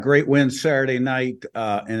Great win Saturday night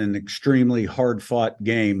in an extremely hard-fought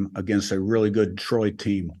game against a really good Troy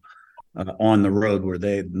team on the road where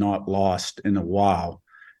they had not lost in a while.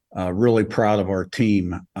 Really proud of our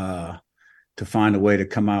team to find a way to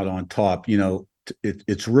come out on top. You know,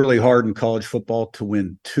 it's really hard in college football to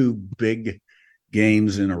win two big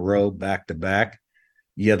games in a row back-to-back,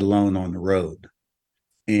 yet alone on the road.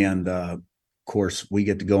 And of course, we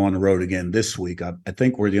get to go on the road again this week. I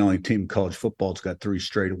think we're the only team in college football that's got 3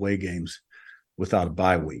 straight away games without a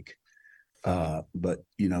bye week. But,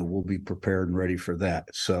 you know, we'll be prepared and ready for that.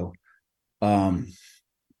 So,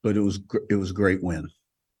 but it was a great win.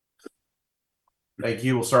 Thank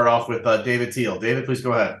you. We'll start off with David Teal. David, please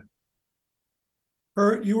go ahead.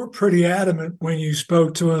 Curt, you were pretty adamant when you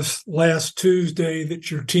spoke to us last Tuesday that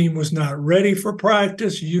your team was not ready for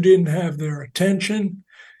practice. You didn't have their attention,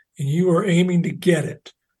 and you were aiming to get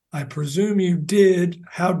it. I presume you did.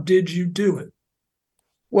 How did you do it?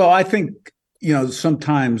 Well, I think, you know,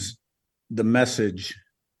 sometimes the message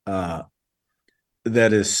that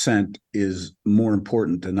is sent is more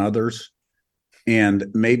important than others. And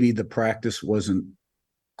maybe the practice wasn't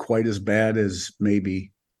quite as bad as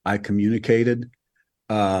maybe I communicated.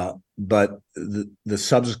 But the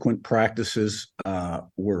subsequent practices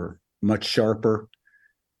were much sharper,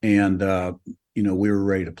 and you know, we were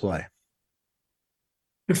ready to play.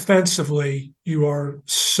 Defensively, you are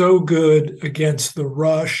so good against the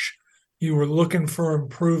rush. You were looking for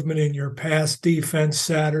improvement in your pass defense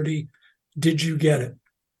Saturday. Did you get it?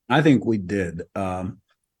 I think we did.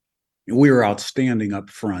 We were outstanding up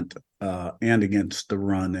front and against the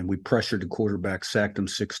run, and we pressured the quarterback, sacked him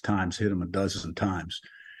 6 times, hit him a dozen times.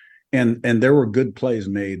 And there were good plays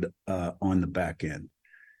made on the back end.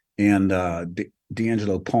 And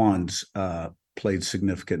D'Angelo Pons played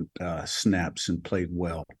significant snaps and played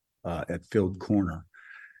well at field corner.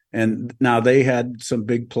 And now they had some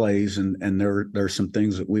big plays, and there's some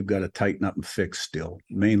things that we've got to tighten up and fix still,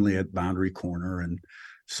 mainly at boundary corner and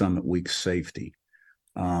some at weak safety.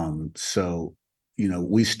 So, you know,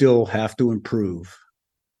 we still have to improve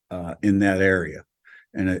in that area,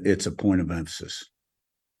 and it's a point of emphasis.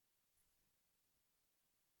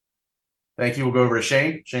 Thank you. We'll go over to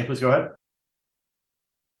Shane. Shane, please go ahead.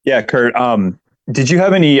 Yeah, Curt. Did you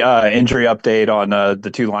have any injury update on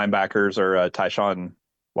the 2 linebackers or Tyshawn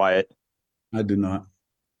Wyatt? I do not.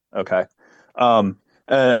 Okay.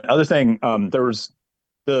 Other thing, there was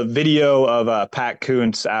the video of Pat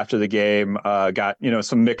Kuntz after the game got, you know,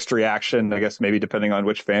 some mixed reaction, I guess maybe depending on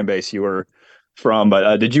which fan base you were from.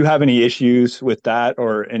 But did you have any issues with that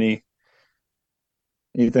or anything?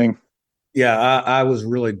 Yeah, I was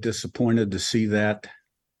really disappointed to see that.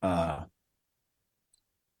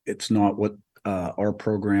 It's not what our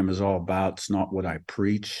program is all about. It's not what I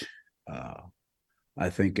preach. I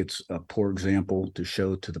think it's a poor example to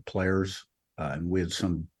show to the players, and we had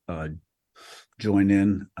some join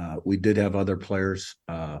in. We did have other players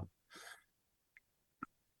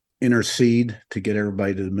intercede to get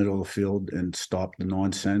everybody to the middle of the field and stop the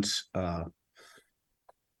nonsense.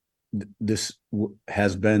 This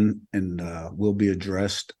has been and will be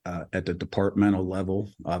addressed at the departmental level.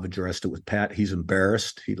 I've addressed it with Pat. He's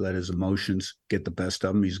embarrassed. He let his emotions get the best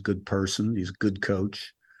of him. He's a good person. He's a good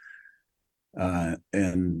coach.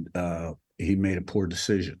 And he made a poor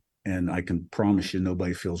decision. And I can promise you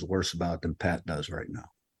nobody feels worse about it than Pat does right now.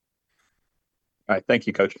 All right. Thank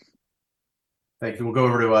you, Coach. Thank you. We'll go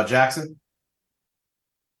over to Jackson.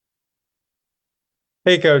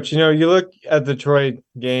 Hey, Coach, you know, you look at the Troy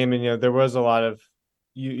game and, you know, there was a lot of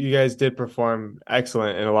you guys did perform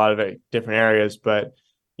excellent in a lot of different areas. But,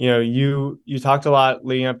 you know, you talked a lot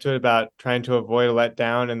leading up to it about trying to avoid a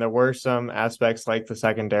letdown. And there were some aspects like the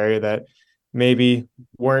secondary that maybe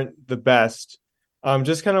weren't the best.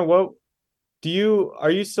 Just kind of are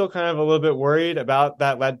you still kind of a little bit worried about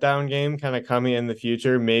that letdown game kind of coming in the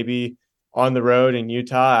future, maybe on the road in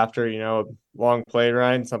Utah after, you know, a long plane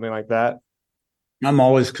ride, something like that? I'm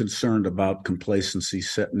always concerned about complacency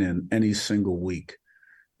setting in any single week.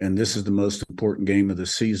 And this is the most important game of the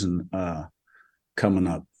season coming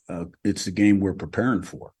up. It's the game we're preparing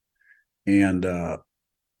for. And,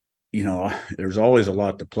 you know, there's always a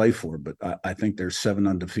lot to play for, but I think there's 7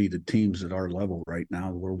 undefeated teams at our level right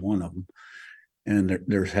now. We're one of them. And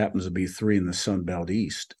there happens to be 3 in the Sun Belt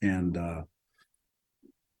East. And,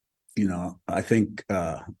 you know, I think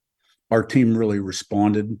our team really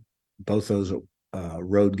responded. Both those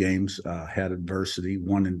road games had adversity,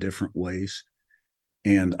 won in different ways.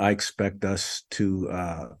 And I expect us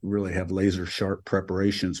to really have laser sharp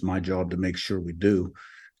preparations. My job to make sure we do.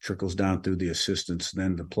 Trickles down through the assistants,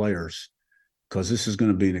 then the players. because this is going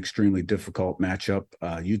to be an extremely difficult matchup.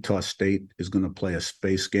 Utah State is going to play a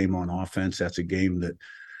space game on offense. That's a game that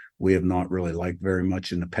we have not really liked very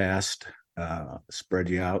much in the past. Spread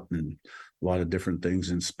you out and a lot of different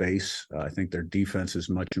things in space. I think their defense is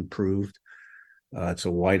much improved. It's a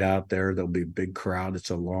whiteout there. There'll be a big crowd.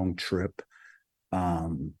 It's a long trip.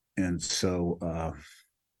 And so,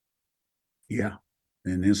 yeah,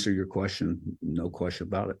 and answer your question, no question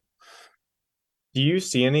about it. Do you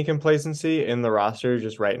see any complacency in the roster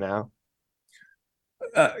just right now?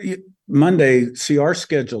 Monday, see, our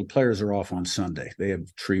scheduled players are off on Sunday. They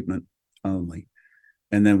have treatment only.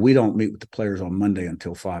 And then we don't meet with the players on Monday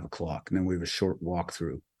until 5 o'clock. And then we have a short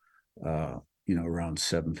walkthrough, around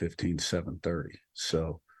 7:15, 7:30.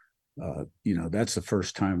 So, that's the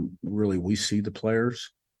first time really we see the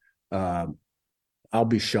players. I'll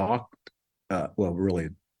be shocked. Really,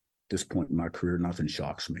 at this point in my career, nothing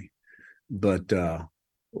shocks me. But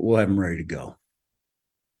we'll have them ready to go.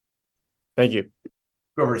 Thank you.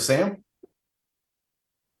 Go over to Sam.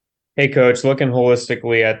 Hey, Coach, looking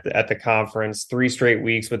holistically at the conference, 3 straight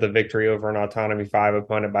weeks with a victory over an Autonomy 5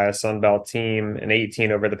 opponent by a Sun Belt team and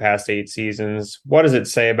 18 over the past 8 seasons. What does it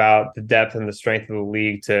say about the depth and the strength of the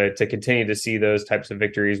league to continue to see those types of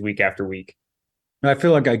victories week after week? I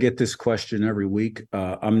feel like I get this question every week.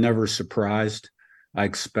 I'm never surprised. I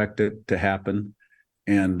expect it to happen.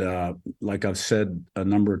 And like I've said a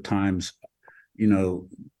number of times,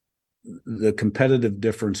 the competitive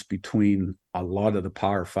difference between a lot of the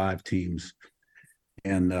Power 5 teams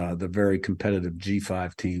and the very competitive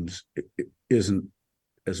G5 teams isn't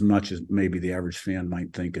as much as maybe the average fan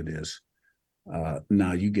might think it is.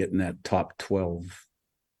 Now you get in that top 12,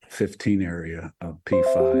 15 area of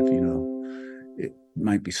P5, it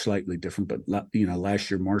might be slightly different, but last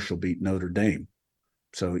year Marshall beat Notre Dame.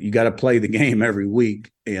 So you got to play the game every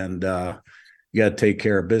week, and you got to take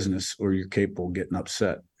care of business or you're capable of getting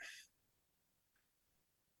upset.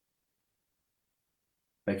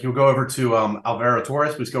 Thank you. We'll go over to Alvaro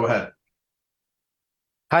Torres. Please go ahead.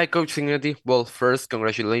 Hi, Coach Cignetti. Well, first,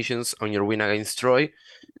 congratulations on your win against Troy.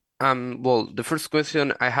 The first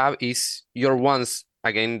question I have is, you're once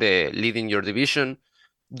again the lead in your division.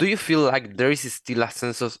 Do you feel like there is still a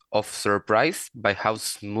sense of surprise by how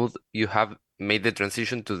smooth you have made the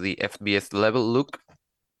transition to the FBS level look?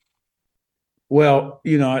 Well,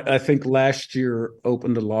 I think last year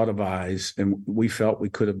opened a lot of eyes, and we felt we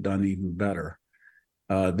could have done even better.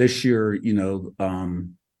 This year,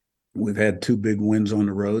 we've had 2 big wins on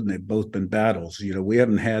the road, and they've both been battles. We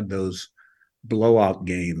haven't had those blowout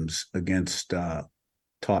games against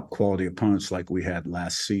top quality opponents like we had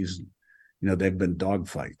last season. They've been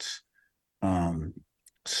dogfights.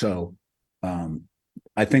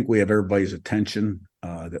 I think we have everybody's attention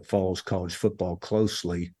that follows college football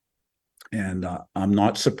closely, and I'm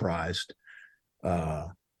not surprised.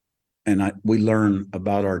 We learn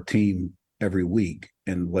about our team every week,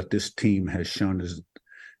 and what this team has shown is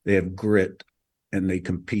they have grit, and they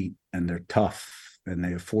compete, and they're tough, and they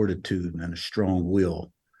have fortitude and a strong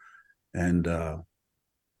will. And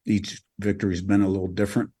each victory's been a little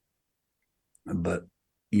different, but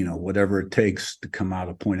whatever it takes to come out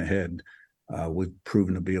a point ahead, we've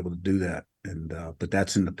proven to be able to do that. And but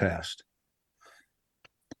that's in the past.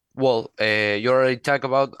 Well, you already talked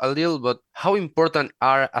about a little, but how important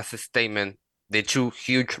are, as a statement, the 2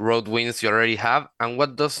 huge road wins you already have, and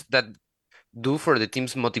what does that do for the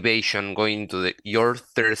team's motivation going into your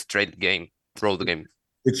 3rd straight road game?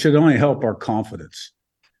 It should only help our confidence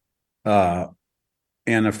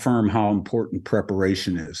and affirm how important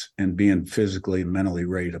preparation is and being physically and mentally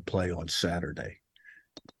ready to play on Saturday.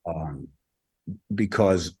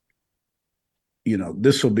 Because,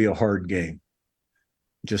 this will be a hard game,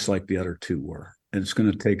 just like the other 2 were. And it's going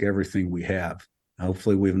to take everything we have.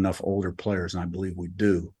 Hopefully we have enough older players, and I believe we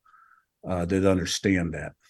do, that understand that.